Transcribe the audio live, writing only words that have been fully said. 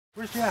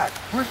Where's Jack?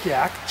 Where's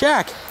Jack?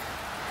 Jack!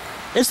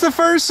 It's the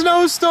first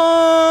snowstorm!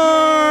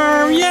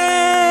 Yay!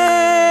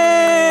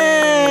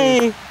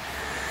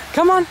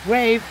 Come on.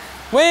 Wave.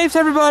 Waves,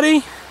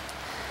 everybody.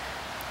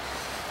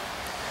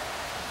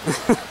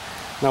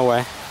 No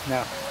way.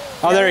 No.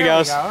 Oh, there he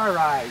goes. Go. All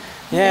right.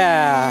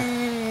 Yeah.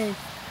 Yay.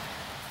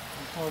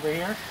 Over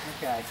here?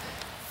 Okay.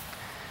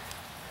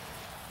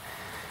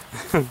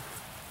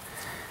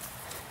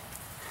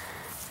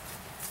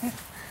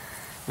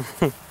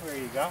 Where are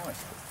you going?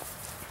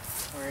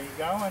 Where are you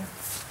going?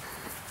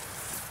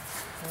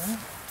 Huh?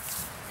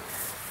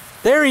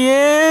 There he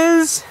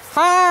is!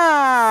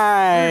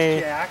 Hi!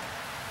 Where's Jack?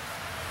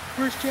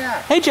 Where's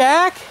Jack? Hey,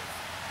 Jack!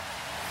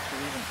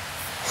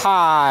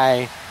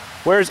 Hi.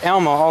 Where's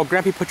Elmo? Oh,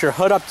 Grampy put your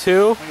hood up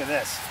too? Look at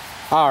this.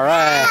 All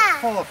right.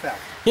 Full effect.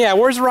 Yeah,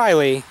 where's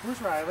Riley?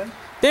 Where's Riley?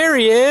 There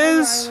he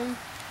is! Hi, Riley.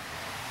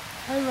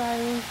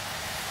 Hi, Riley.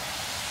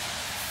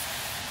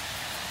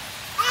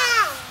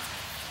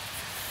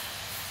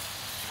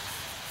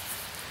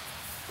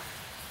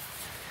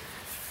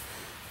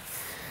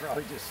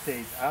 Riley just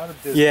stays out of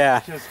business.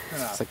 Yeah. Just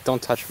It's like,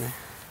 don't touch me.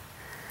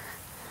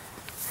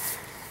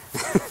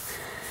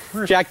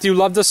 Jack, do you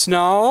love the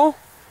snow?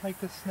 like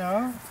the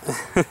snow?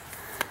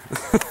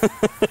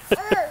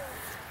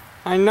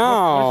 I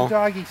know. What does the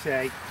doggy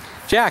say?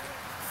 Jack,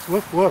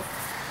 Woof, woof.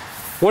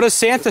 what does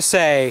Santa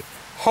say?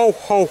 Ho,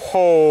 ho,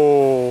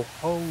 ho.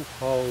 Ho,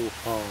 ho,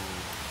 ho.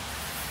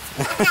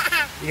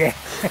 Yeah.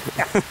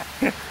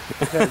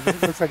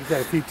 Looks like he's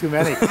had a few too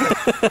many.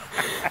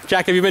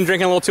 Jack, have you been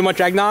drinking a little too much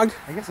eggnog?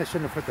 I guess I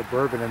shouldn't have put the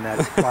bourbon in that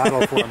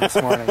bottle for him this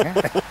morning.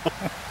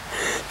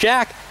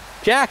 Jack,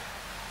 Jack,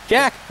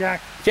 Jack,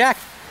 Jack. Jack,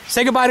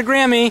 say goodbye to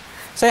Grammy.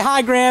 Say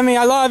hi, Grammy,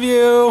 I love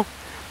you.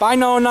 Bye,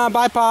 Nona,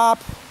 bye, Pop.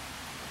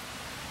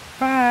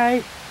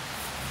 Bye.